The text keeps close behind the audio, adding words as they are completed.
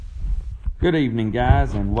Good evening,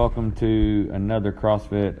 guys, and welcome to another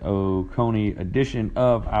CrossFit Oconee edition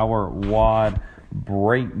of our WOD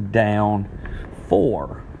Breakdown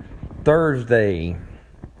for Thursday,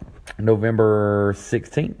 November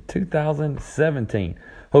 16th, 2017.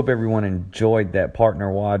 Hope everyone enjoyed that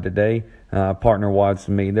partner WOD today. Partner WODs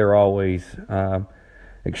to me, they're always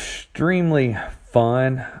extremely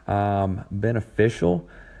fun, beneficial,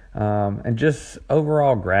 and just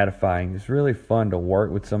overall gratifying. It's really fun to work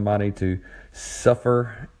with somebody, to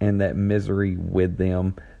suffer in that misery with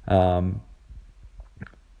them, and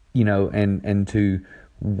to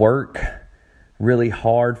work really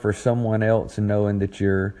hard for someone else and knowing that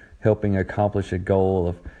you're helping accomplish a goal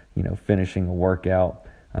of, finishing a workout.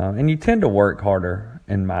 And you tend to work harder,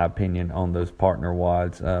 in my opinion, on those partner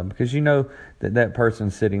WODs because you know that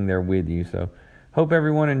person's sitting there with you. So hope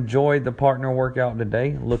everyone enjoyed the partner workout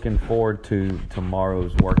today. Looking forward to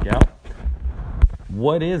tomorrow's workout.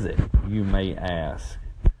 What is it, you may ask?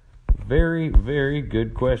 Very, very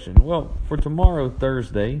good question. Well, for tomorrow,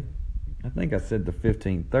 Thursday, I think I said the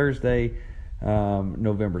 15th, Thursday,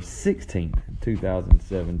 November 16th,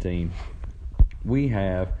 2017, we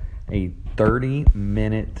have a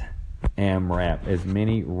 30-minute AMRAP, as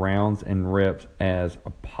many rounds and reps as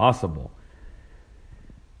possible.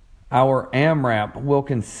 Our AMRAP will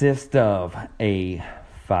consist of a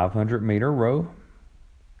 500-meter row,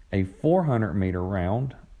 a 400-meter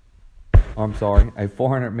a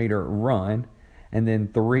 400-meter run, and then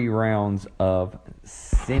 3 rounds of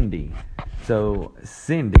Cindy. So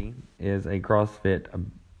Cindy is a CrossFit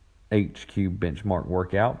HQ benchmark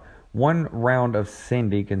workout. 1 round of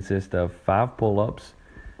Cindy consists of 5 pull-ups,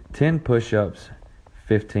 10 push-ups,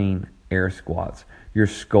 15 air squats. Your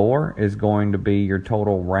score is going to be your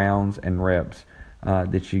total rounds and reps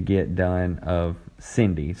that you get done of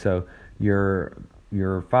Cindy. So your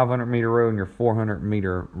 500-meter row and your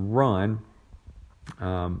 400-meter run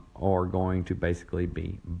are going to basically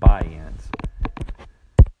be buy-ins.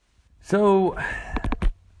 So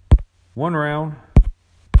 1 round,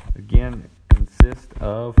 again, consists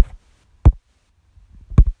of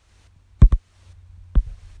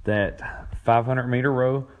that 500-meter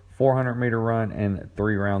row, 400-meter run, and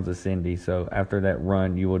 3 rounds of Cindy. So after that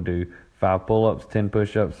run, you will do 5 pull-ups, 10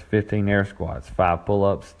 push-ups, 15 air squats, 5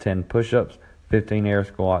 pull-ups, 10 push-ups, 15 air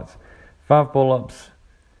squats, 5 pull-ups,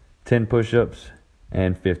 10 push-ups,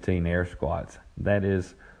 and 15 air squats. That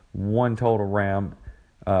is 1 total round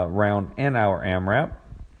in our AMRAP.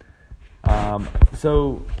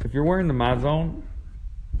 So if you're wearing the MyZone,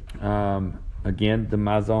 again, the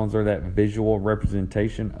MyZones are that visual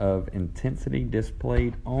representation of intensity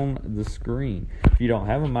displayed on the screen. If you don't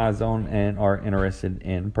have a MyZone and are interested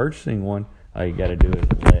in purchasing one, all you got to do is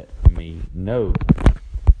let me know.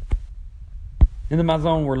 In the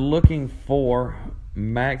MyZone, we're looking for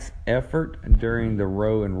max effort during the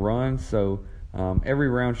row and run. So every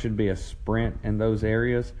round should be a sprint in those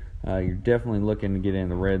areas. You're definitely looking to get in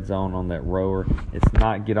the red zone on that rower. It's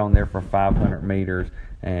not get on there for 500 meters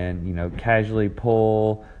and casually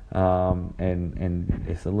pull and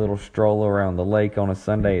it's a little stroll around the lake on a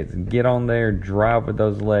Sunday. It's get on there, drive with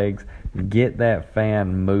those legs, get that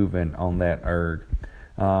fan moving on that erg.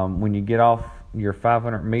 When you get off your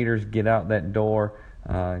 500 meters, get out that door,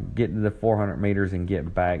 get to the 400 meters and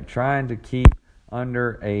get back. Trying to keep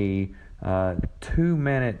under a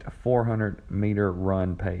 2-minute 400-meter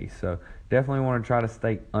run pace. So definitely want to try to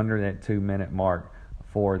stay under that 2-minute mark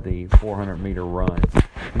for the 400-meter runs.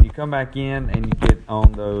 When you come back in and you get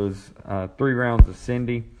on those 3 rounds of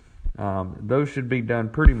Cindy, those should be done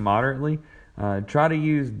pretty moderately. Try to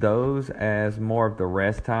use those as more of the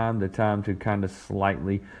rest time, the time to kind of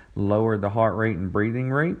slightly lower the heart rate and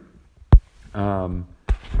breathing rate.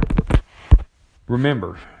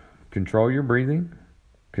 Remember, control your breathing,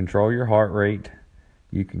 control your heart rate.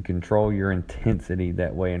 You can control your intensity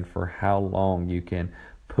that way and for how long you can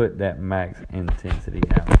put that max intensity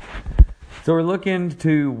out. So we're looking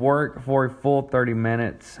to work for a full 30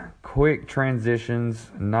 minutes, quick transitions,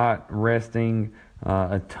 not resting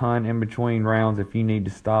a ton in between rounds. If you need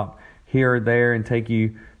to stop here or there and take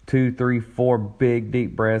you 2, 3, 4 big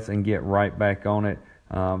deep breaths and get right back on it.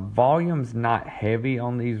 Volume's not heavy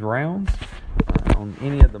on these rounds, on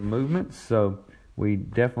any of the movements, so we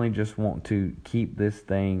definitely just want to keep this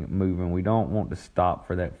thing moving. We don't want to stop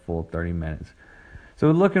for that full 30 minutes. So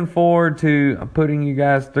looking forward to putting you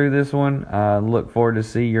guys through this one. Look forward to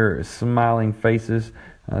see your smiling faces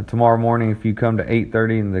tomorrow morning if you come to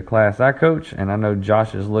 8:30 in the class I coach. And I know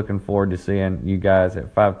Josh is looking forward to seeing you guys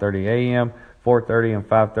at 5:30 a.m., 4:30 and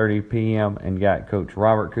 5:30 p.m. and got Coach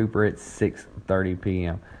Robert Cooper at 6:30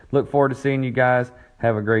 p.m. Look forward to seeing you guys.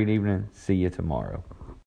 Have a great evening. See you tomorrow.